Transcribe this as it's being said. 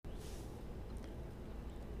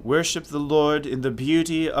Worship the Lord in the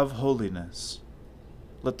beauty of holiness.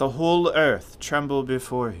 Let the whole earth tremble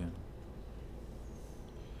before him.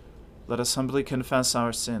 Let us humbly confess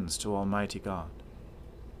our sins to Almighty God.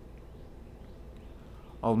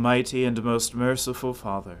 Almighty and most merciful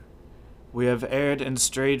Father, we have erred and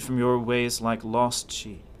strayed from your ways like lost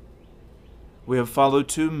sheep. We have followed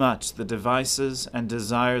too much the devices and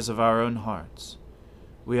desires of our own hearts.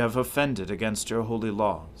 We have offended against your holy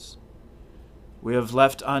laws. We have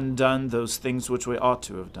left undone those things which we ought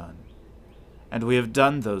to have done, and we have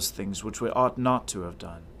done those things which we ought not to have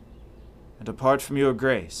done. And apart from your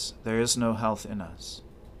grace, there is no health in us.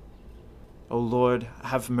 O Lord,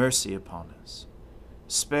 have mercy upon us.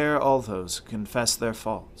 Spare all those who confess their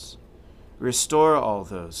faults. Restore all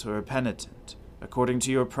those who are penitent, according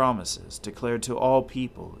to your promises declared to all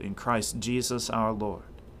people in Christ Jesus our Lord.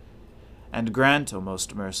 And grant, O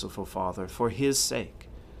most merciful Father, for his sake,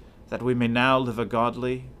 that we may now live a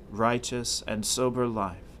godly, righteous, and sober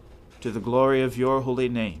life, to the glory of your holy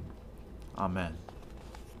name. Amen.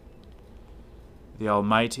 The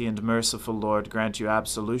Almighty and merciful Lord grant you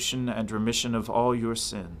absolution and remission of all your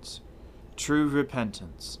sins, true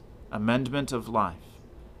repentance, amendment of life,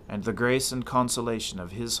 and the grace and consolation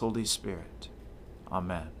of his Holy Spirit.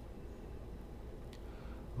 Amen.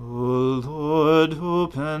 O Lord,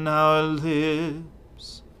 open our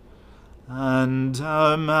lips, and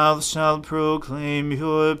our mouth shall proclaim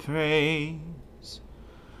your praise.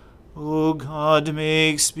 O God,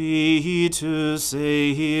 make speed to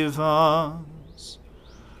save us.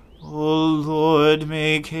 O Lord,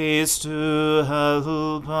 make haste to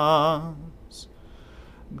help us.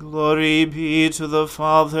 Glory be to the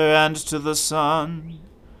Father, and to the Son,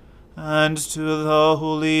 and to the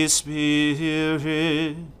Holy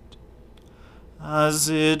Spirit, as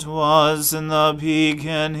it was in the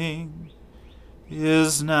beginning,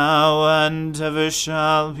 is now, and ever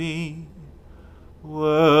shall be,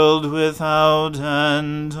 world without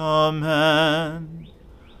end. Amen.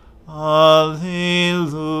 Alleluia.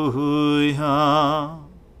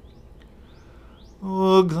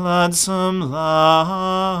 O gladsome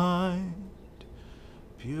light,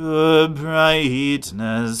 pure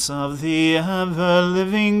brightness of the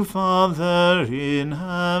ever-living Father in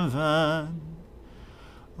heaven,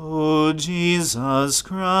 O Jesus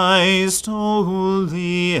Christ,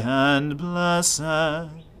 holy and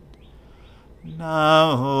blessed,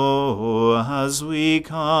 now as we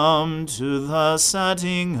come to the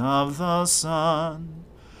setting of the sun,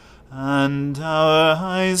 and our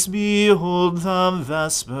eyes behold the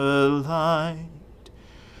vesper light,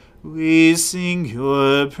 we sing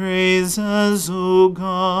your praises, O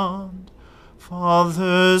God,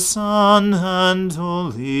 Father, Son, and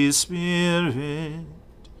Holy Spirit.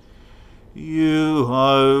 You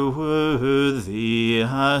are worthy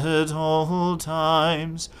at all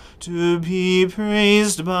times to be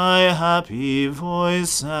praised by happy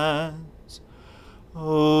voices,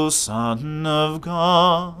 O Son of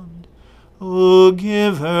God, O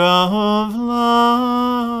Giver of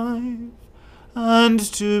life, and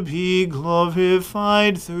to be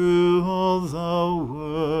glorified through all the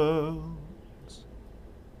worlds.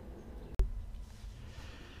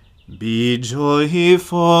 Be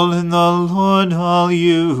joyful in the Lord, all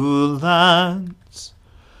you lands.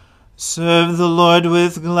 Serve the Lord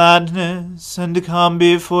with gladness, and come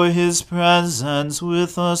before his presence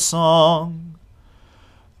with a song.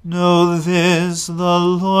 Know this, the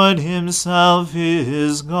Lord himself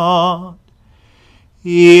is God.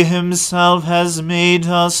 He himself has made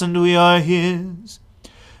us, and we are his.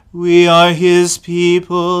 We are his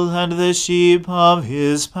people, and the sheep of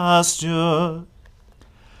his pasture.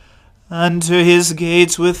 Enter his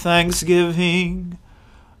gates with thanksgiving.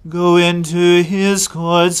 Go into his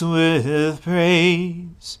courts with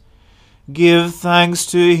praise. Give thanks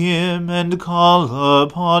to him, and call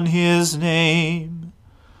upon his name.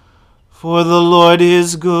 For the Lord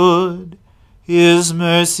is good, his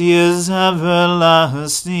mercy is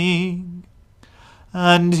everlasting,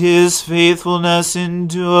 and his faithfulness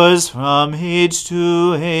endures from age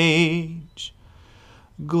to age.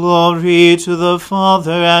 Glory to the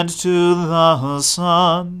Father, and to the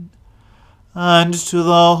Son, and to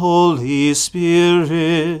the Holy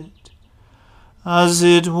Spirit, as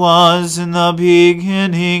it was in the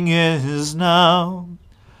beginning, is now,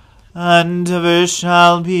 and ever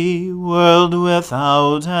shall be, world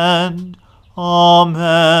without end.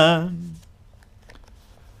 Amen.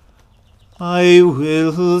 I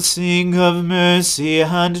will sing of mercy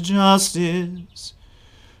and justice.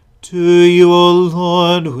 To you, O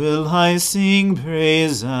Lord, will I sing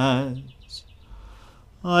praises.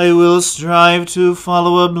 I will strive to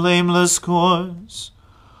follow a blameless course.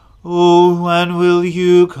 Oh, when will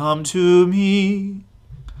you come to me?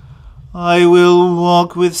 I will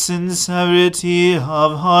walk with sincerity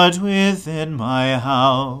of heart within my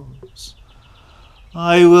house.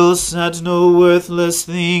 I will set no worthless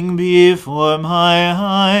thing before my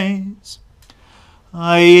eyes.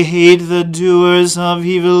 I hate the doers of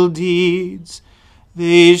evil deeds.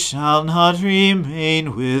 They shall not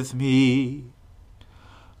remain with me.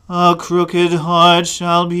 A crooked heart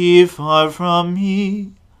shall be far from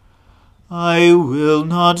me. I will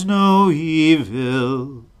not know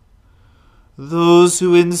evil. Those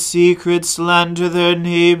who in secret slander their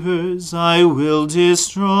neighbors I will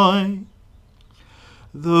destroy.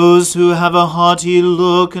 Those who have a haughty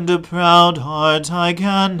look and a proud heart I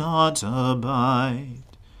cannot abide.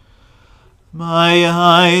 My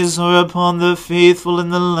eyes are upon the faithful in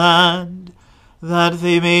the land, that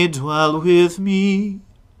they may dwell with me.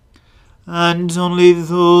 And only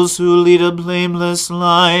those who lead a blameless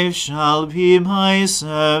life shall be my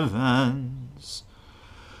servants.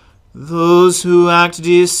 Those who act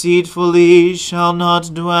deceitfully shall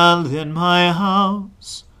not dwell in my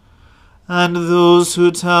house, and those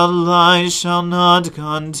who tell lies shall not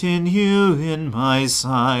continue in my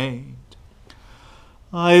sight.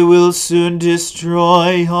 I will soon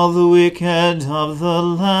destroy all the wicked of the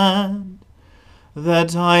land,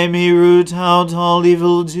 that I may root out all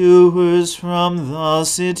evildoers from the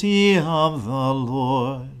city of the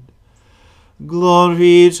Lord.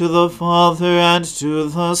 Glory to the Father, and to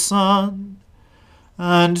the Son,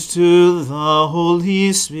 and to the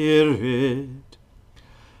Holy Spirit,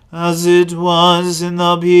 as it was in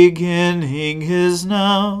the beginning, is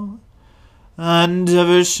now, and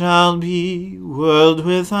ever shall be, world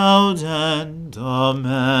without end.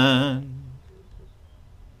 Amen.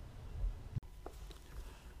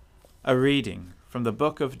 A reading from the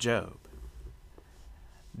book of Job.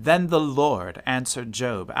 Then the Lord answered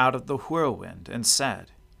Job out of the whirlwind and said,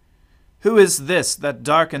 Who is this that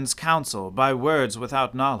darkens counsel by words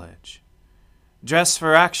without knowledge? Dress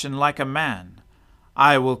for action like a man.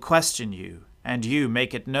 I will question you, and you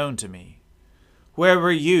make it known to me. Where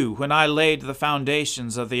were you when I laid the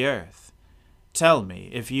foundations of the earth? Tell me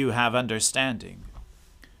if you have understanding.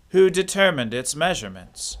 Who determined its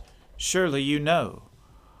measurements? Surely you know.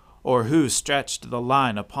 Or who stretched the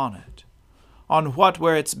line upon it? On what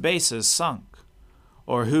were its bases sunk?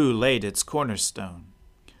 Or who laid its cornerstone?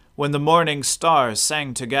 When the morning stars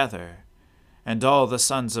sang together, and all the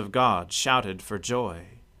sons of God shouted for joy?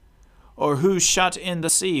 Or who shut in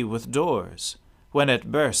the sea with doors, when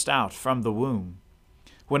it burst out from the womb?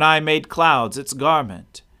 When I made clouds its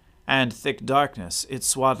garment, and thick darkness its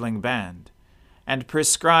swaddling band, and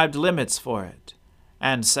prescribed limits for it,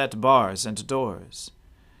 and set bars and doors,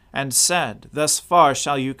 and said, Thus far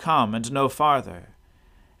shall you come, and no farther,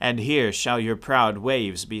 and here shall your proud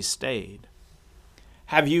waves be stayed.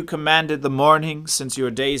 Have you commanded the morning since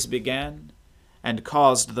your days began, and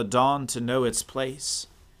caused the dawn to know its place,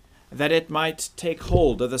 that it might take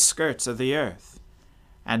hold of the skirts of the earth,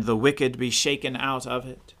 and the wicked be shaken out of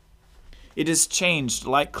it? It is changed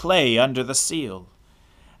like clay under the seal,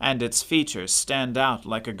 and its features stand out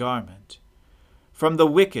like a garment. From the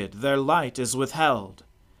wicked their light is withheld,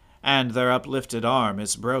 and their uplifted arm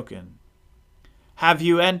is broken. Have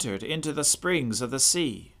you entered into the springs of the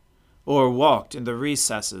sea, or walked in the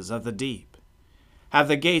recesses of the deep? Have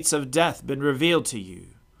the gates of death been revealed to you,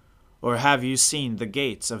 or have you seen the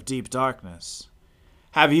gates of deep darkness?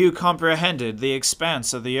 Have you comprehended the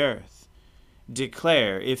expanse of the earth?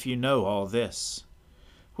 Declare if you know all this.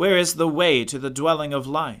 Where is the way to the dwelling of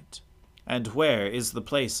light, and where is the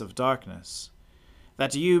place of darkness?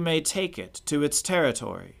 That you may take it to its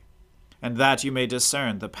territory, and that you may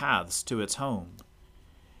discern the paths to its home.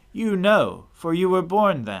 You know, for you were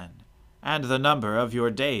born then, and the number of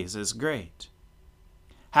your days is great.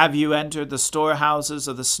 Have you entered the storehouses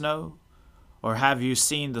of the snow, or have you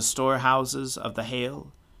seen the storehouses of the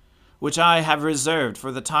hail, which I have reserved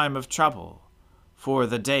for the time of trouble, for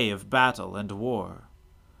the day of battle and war?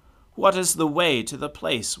 What is the way to the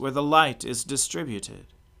place where the light is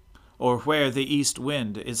distributed, or where the east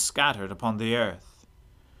wind is scattered upon the earth?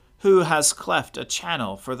 Who has cleft a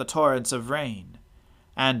channel for the torrents of rain,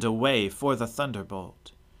 and a way for the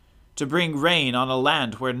thunderbolt, to bring rain on a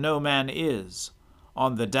land where no man is,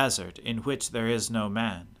 on the desert in which there is no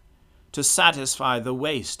man, to satisfy the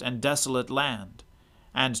waste and desolate land,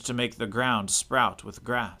 and to make the ground sprout with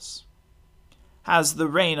grass? Has the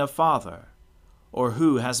rain a father, or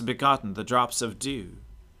who has begotten the drops of dew?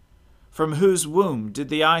 From whose womb did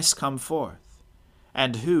the ice come forth?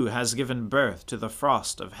 And who has given birth to the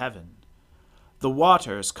frost of heaven? The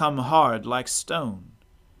waters come hard like stone,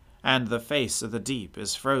 and the face of the deep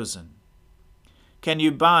is frozen? Can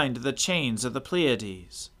you bind the chains of the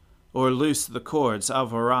Pleiades, or loose the cords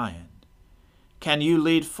of Orion? Can you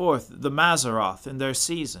lead forth the Mazzaroth in their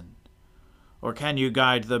season? Or can you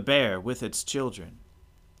guide the bear with its children?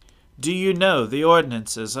 Do you know the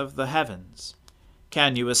ordinances of the heavens?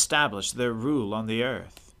 Can you establish their rule on the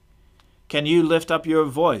earth? Can you lift up your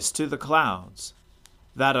voice to the clouds,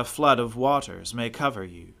 that a flood of waters may cover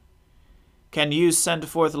you? Can you send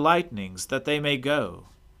forth lightnings that they may go,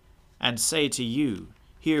 and say to you,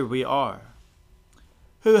 Here we are?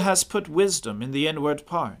 Who has put wisdom in the inward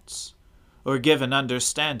parts, or given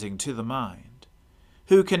understanding to the mind?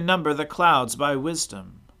 Who can number the clouds by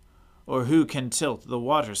wisdom, or who can tilt the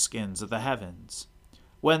waterskins of the heavens,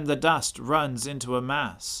 when the dust runs into a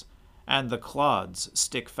mass, and the clods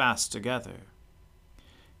stick fast together?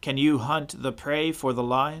 Can you hunt the prey for the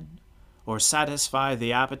lion, or satisfy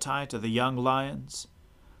the appetite of the young lions,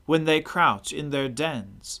 when they crouch in their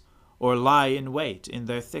dens, or lie in wait in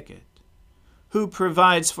their thicket? Who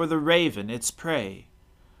provides for the raven its prey,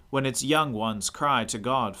 when its young ones cry to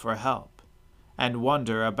God for help, and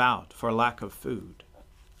wander about for lack of food?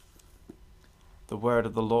 The word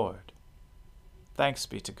of the Lord. Thanks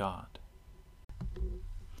be to God.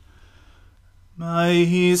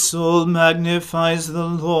 My soul magnifies the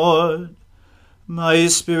Lord. My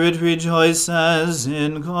spirit rejoices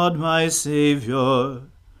in God my Saviour.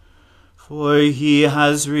 For he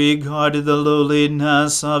has regarded the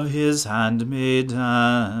lowliness of his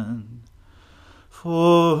handmaiden.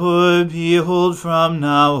 For behold, from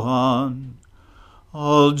now on,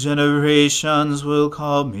 all generations will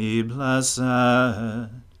call me blessed.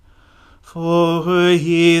 For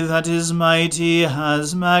he that is mighty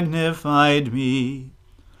has magnified me,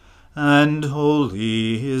 and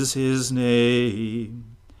holy is his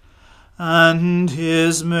name. And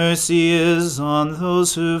his mercy is on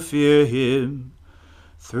those who fear him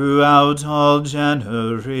throughout all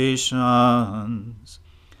generations.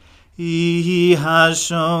 He has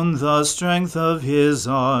shown the strength of his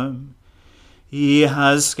arm. He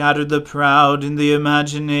has scattered the proud in the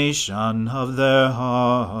imagination of their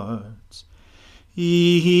hearts.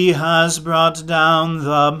 He has brought down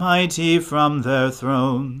the mighty from their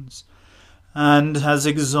thrones, and has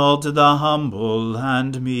exalted the humble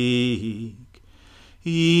and meek.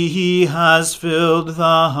 He has filled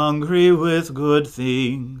the hungry with good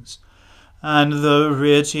things, and the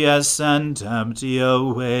rich he has sent empty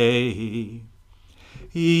away.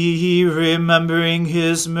 He, remembering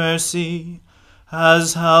his mercy,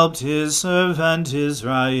 has helped his servant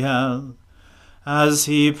Israel, as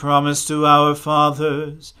he promised to our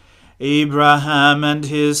fathers, Abraham and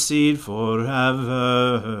his seed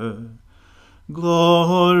forever.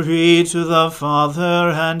 Glory to the Father,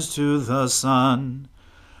 and to the Son,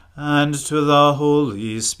 and to the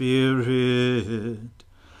Holy Spirit,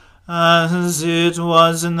 as it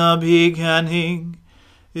was in the beginning,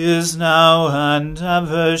 is now, and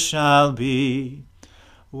ever shall be,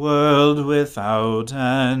 world without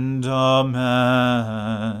end.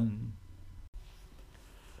 Amen.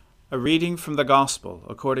 A reading from the Gospel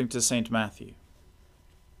according to St. Matthew.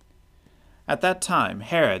 At that time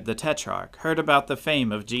Herod the Tetrarch heard about the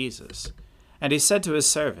fame of Jesus, and he said to his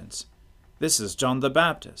servants, This is John the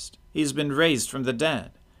Baptist. He's been raised from the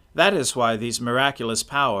dead. That is why these miraculous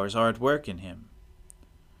powers are at work in him.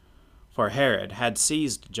 For Herod had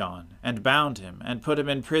seized John, and bound him, and put him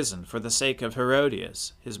in prison for the sake of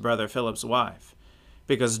Herodias, his brother Philip's wife,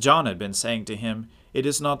 because John had been saying to him, It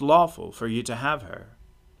is not lawful for you to have her.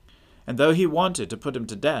 And though he wanted to put him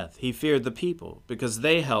to death, he feared the people, because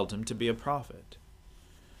they held him to be a prophet.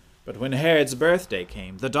 But when Herod's birthday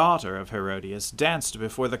came, the daughter of Herodias danced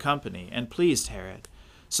before the company, and pleased Herod,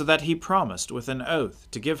 so that he promised with an oath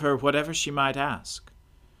to give her whatever she might ask.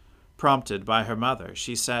 Prompted by her mother,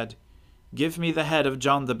 she said, Give me the head of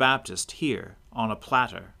John the Baptist here, on a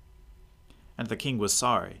platter. And the king was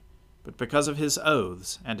sorry, but because of his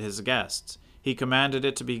oaths and his guests, he commanded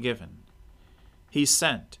it to be given. He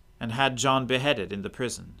sent, and had John beheaded in the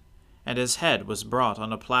prison, and his head was brought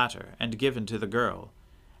on a platter and given to the girl,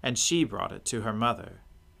 and she brought it to her mother.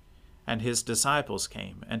 And his disciples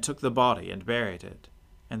came and took the body and buried it,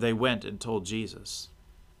 and they went and told Jesus.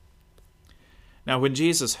 Now when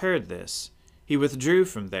Jesus heard this, he withdrew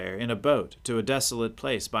from there in a boat to a desolate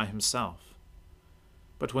place by himself.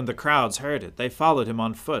 But when the crowds heard it, they followed him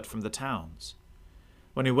on foot from the towns.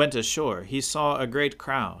 When he went ashore, he saw a great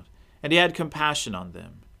crowd, and he had compassion on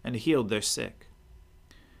them, and healed their sick.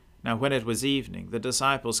 Now when it was evening, the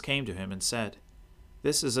disciples came to him and said,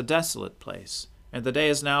 This is a desolate place, and the day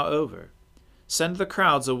is now over. Send the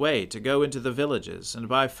crowds away to go into the villages and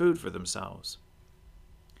buy food for themselves.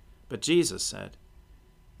 But Jesus said,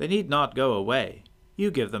 "They need not go away. You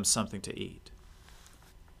give them something to eat."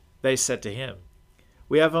 They said to him,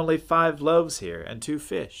 "We have only 5 loaves here and 2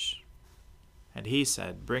 fish." And he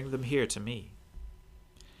said, "Bring them here to me."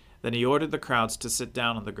 Then he ordered the crowds to sit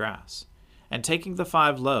down on the grass. And taking the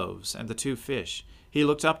 5 loaves and the 2 fish, he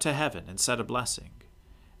looked up to heaven and said a blessing.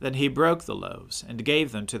 Then he broke the loaves and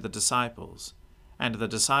gave them to the disciples, and the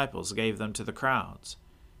disciples gave them to the crowds.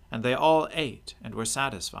 And they all ate and were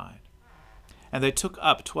satisfied. And they took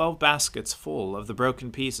up 12 baskets full of the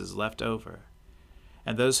broken pieces left over.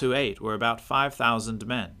 And those who ate were about 5,000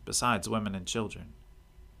 men, besides women and children.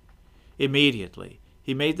 Immediately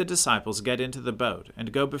he made the disciples get into the boat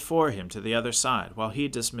and go before him to the other side, while he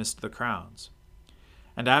dismissed the crowds.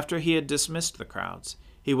 And after he had dismissed the crowds,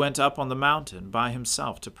 he went up on the mountain by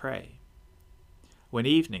himself to pray. When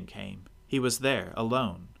evening came, he was there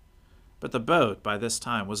alone. But the boat by this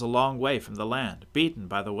time was a long way from the land, beaten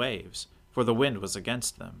by the waves, for the wind was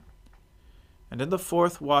against them. And in the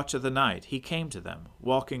 4th watch of the night he came to them,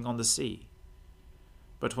 walking on the sea.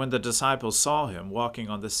 But when the disciples saw him walking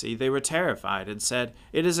on the sea, they were terrified and said,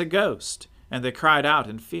 "It is a ghost," and they cried out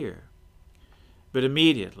in fear. But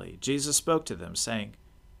immediately Jesus spoke to them, saying,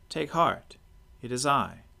 "Take heart, it is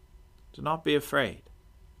I. Do not be afraid."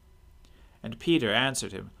 And Peter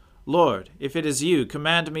answered him, "Lord, if it is you,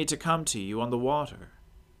 command me to come to you on the water."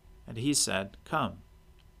 And he said, "Come."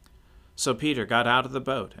 So Peter got out of the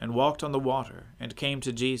boat and walked on the water and came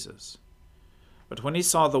to Jesus. But when he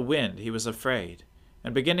saw the wind, he was afraid,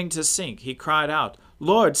 and beginning to sink, he cried out,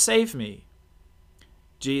 "Lord, save me!"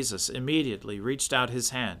 Jesus immediately reached out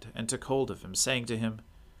his hand and took hold of him, saying to him,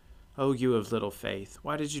 "O you of little faith,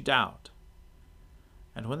 why did you doubt?"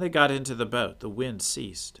 And when they got into the boat, the wind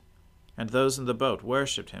ceased, and those in the boat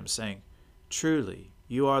worshipped him, saying, "Truly,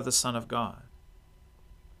 you are the Son of God."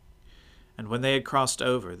 And when they had crossed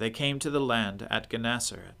over, they came to the land at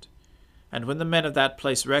Gennesaret. And when the men of that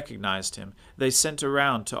place recognized him, they sent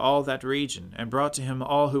around to all that region, and brought to him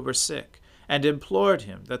all who were sick, and implored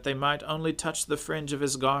him that they might only touch the fringe of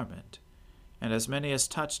his garment. And as many as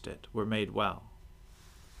touched it were made well.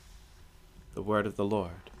 The word of the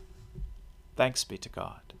Lord. Thanks be to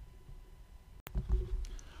God.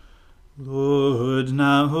 Lord,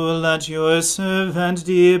 now let your servant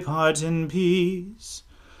depart in peace,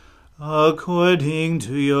 according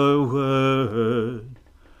to your word.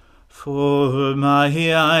 For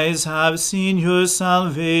my eyes have seen your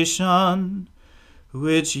salvation,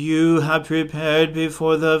 which you have prepared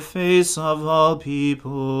before the face of all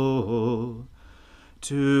people,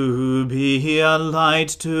 to be a light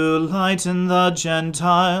to lighten the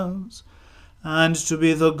Gentiles, and to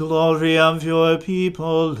be the glory of your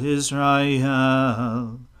people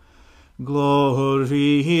Israel.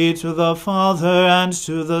 Glory to the Father, and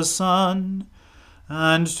to the Son,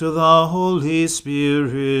 and to the Holy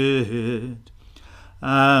Spirit,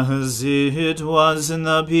 as it was in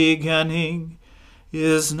the beginning,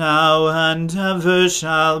 is now, and ever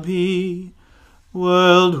shall be,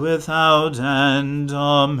 world without end.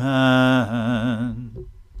 Amen.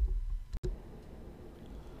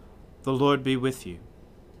 The Lord be with you.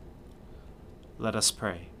 Let us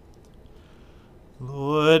pray.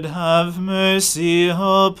 Lord, have mercy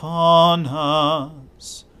upon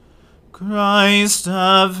us. Christ,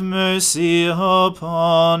 have mercy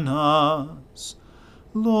upon us.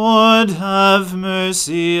 Lord, have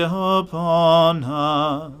mercy upon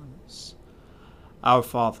us. Our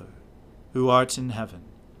Father, who art in heaven,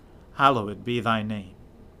 hallowed be thy name.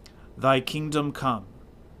 Thy kingdom come,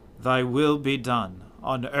 thy will be done,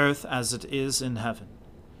 on earth as it is in heaven.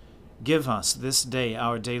 Give us this day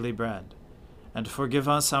our daily bread, and forgive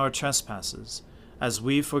us our trespasses, as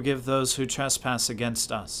we forgive those who trespass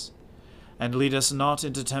against us. And lead us not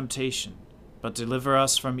into temptation, but deliver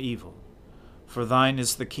us from evil. For thine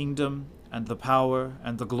is the kingdom, and the power,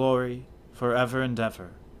 and the glory, forever and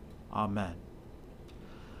ever. Amen.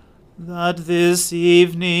 That this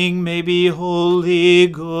evening may be holy,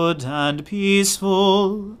 good, and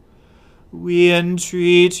peaceful, we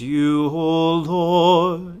entreat you, O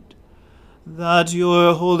Lord, that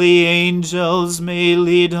your holy angels may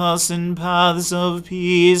lead us in paths of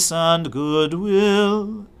peace and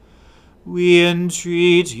goodwill. We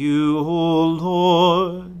entreat you, O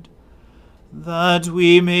Lord, that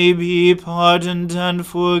we may be pardoned and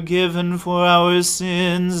forgiven for our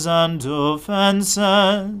sins and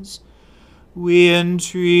offenses. We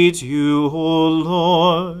entreat you, O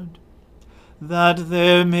Lord, that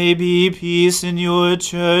there may be peace in your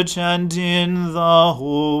church and in the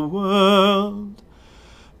whole world.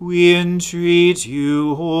 We entreat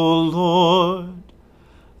you, O Lord,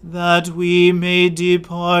 that we may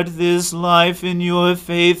depart this life in your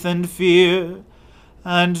faith and fear,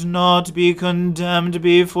 and not be condemned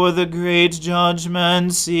before the great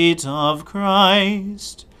judgment seat of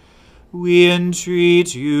Christ. We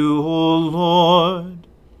entreat you, O Lord,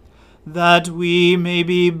 that we may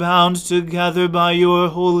be bound together by your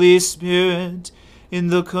Holy Spirit in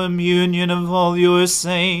the communion of all your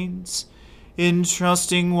saints,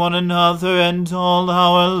 entrusting one another and all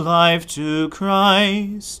our life to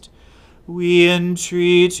Christ. We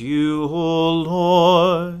entreat you, O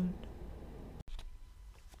Lord.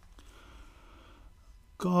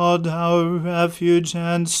 God, our refuge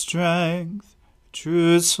and strength,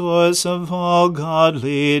 true source of all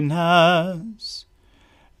godliness,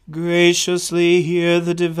 graciously hear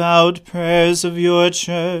the devout prayers of your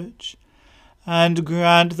church, and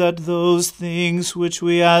grant that those things which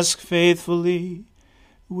we ask faithfully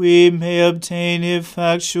we may obtain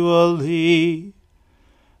effectually.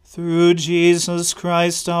 Through Jesus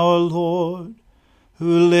Christ our Lord,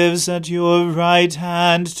 who lives at your right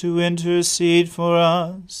hand to intercede for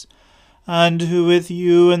us, and who with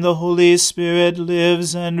you and the Holy Spirit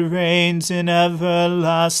lives and reigns in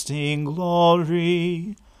everlasting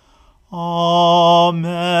glory.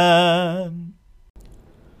 Amen.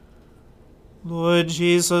 Lord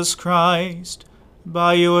Jesus Christ,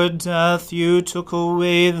 by your death you took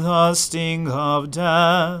away the sting of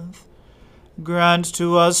death. Grant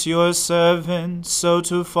to us, your servants, so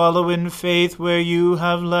to follow in faith where you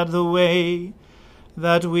have led the way,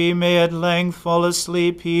 that we may at length fall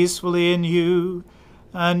asleep peacefully in you,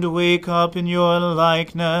 and wake up in your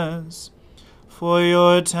likeness. For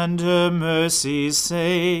your tender mercy's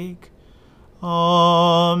sake.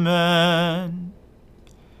 Amen.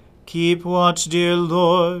 Keep watch, dear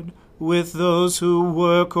Lord, with those who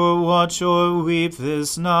work or watch or weep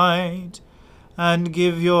this night, and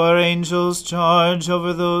give your angels charge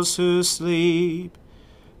over those who sleep.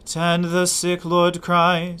 Tend the sick, Lord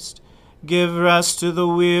Christ. Give rest to the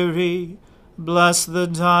weary. Bless the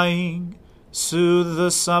dying. Soothe the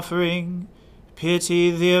suffering.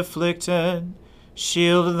 Pity the afflicted.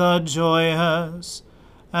 Shield the joyous.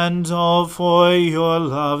 And all for your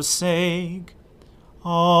love's sake.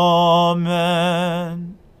 Amen.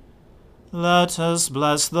 Let us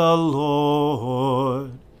bless the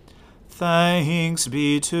Lord. Thanks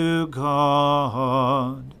be to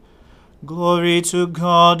God. Glory to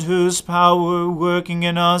God, whose power working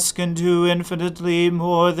in us can do infinitely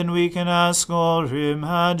more than we can ask or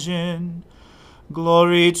imagine.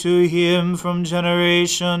 Glory to him from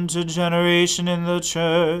generation to generation in the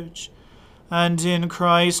church, and in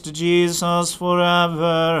Christ Jesus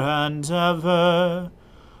forever and ever.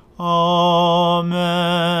 Amen.